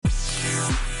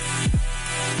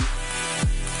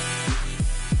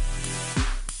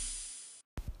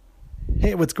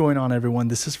Hey, what's going on, everyone?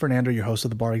 This is Fernando, your host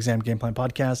of the Bar Exam Game Plan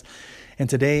Podcast. And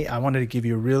today I wanted to give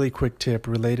you a really quick tip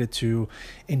related to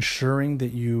ensuring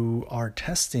that you are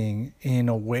testing in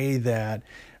a way that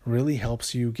really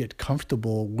helps you get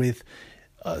comfortable with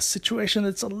a situation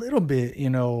that's a little bit,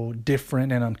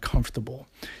 different and uncomfortable.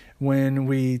 When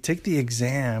we take the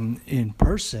exam in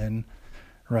person,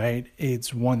 right,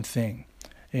 it's one thing.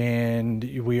 And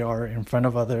we are in front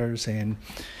of others and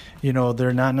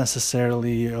they're not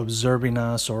necessarily observing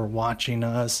us or watching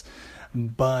us.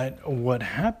 But what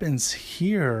happens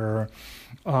here,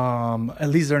 at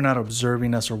least they're not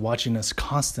observing us or watching us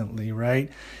constantly,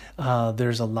 right?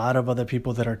 There's a lot of other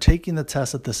people that are taking the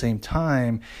test at the same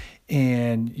time.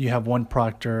 And you have one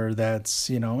proctor that's,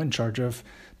 in charge of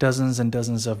dozens and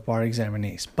dozens of bar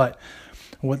examinees. But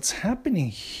what's happening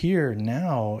here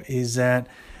now is that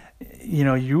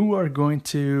you are going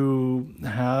to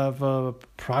have a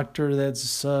proctor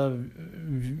that's,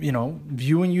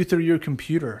 viewing you through your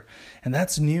computer. And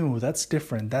that's new, that's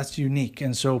different, that's unique.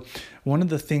 And so one of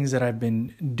the things that I've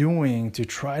been doing to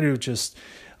try to just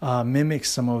mimic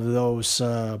some of those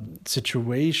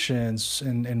situations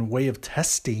and way of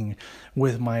testing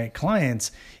with my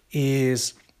clients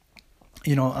is,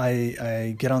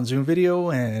 I get on Zoom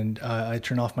video and I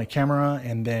turn off my camera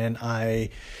and then I'll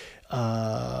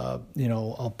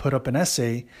put up an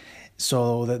essay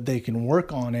so that they can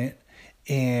work on it,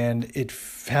 and it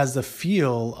has the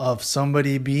feel of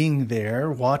somebody being there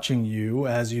watching you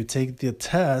as you take the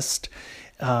test.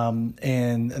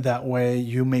 And that way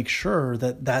you make sure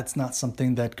that that's not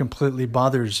something that completely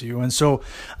bothers you. And so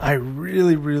I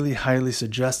really, really highly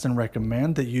suggest and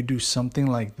recommend that you do something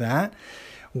like that,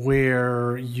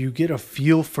 where you get a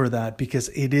feel for that, because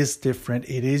it is different,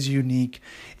 it is unique.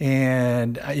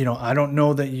 And, I don't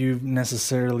know that you've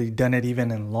necessarily done it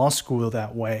even in law school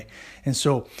that way. And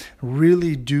so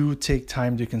really do take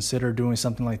time to consider doing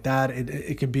something like that.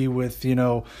 It could be with,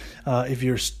 if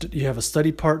you have a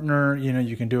study partner,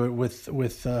 you can do it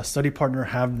with a study partner,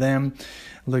 have them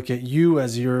look at you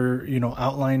as you're,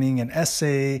 outlining an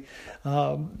essay.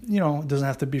 It doesn't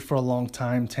have to be for a long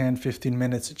time, 10, 15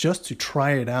 minutes, just to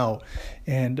try it out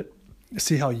and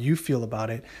see how you feel about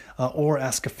it. Or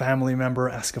ask a family member,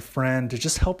 ask a friend to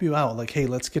just help you out. Like, hey,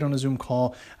 let's get on a Zoom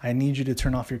call. I need you to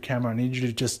turn off your camera. I need you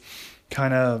to just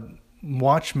kind of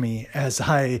watch me as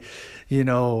I,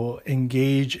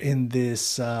 engage in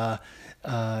this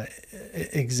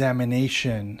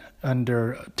examination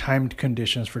under timed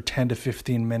conditions for 10 to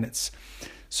 15 minutes.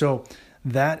 So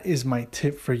that is my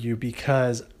tip for you,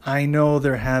 because I know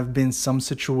there have been some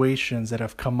situations that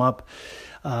have come up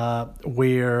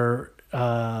where,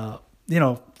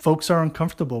 folks are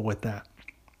uncomfortable with that.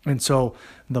 And so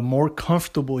the more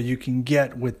comfortable you can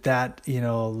get with that,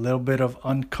 little bit of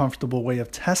uncomfortable way of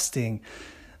testing,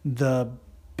 the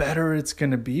better it's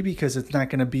going to be, because it's not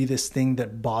going to be this thing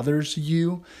that bothers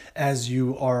you as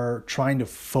you are trying to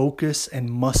focus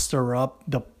and muster up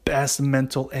the best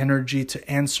mental energy to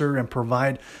answer and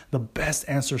provide the best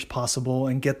answers possible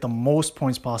and get the most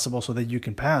points possible so that you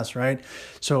can pass, right?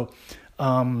 So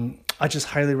I just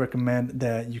highly recommend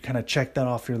that you kind of check that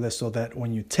off your list, so that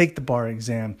when you take the bar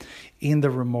exam in the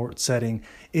remote setting,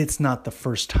 it's not the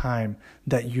first time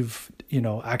that you've,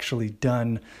 actually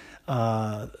done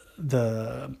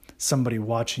the somebody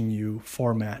watching you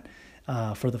format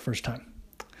for the first time.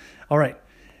 All right.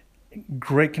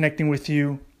 Great connecting with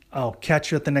you. I'll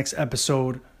catch you at the next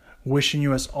episode. Wishing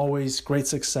you, as always, great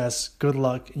success. Good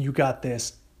luck. You got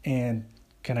this. And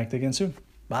connect again soon.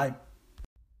 Bye.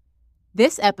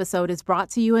 This episode is brought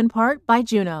to you in part by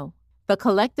Juno, the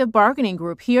collective bargaining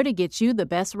group here to get you the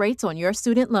best rates on your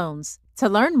student loans. To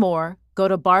learn more, go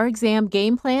to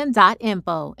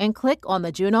barexamgameplan.info and click on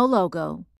the Juno logo.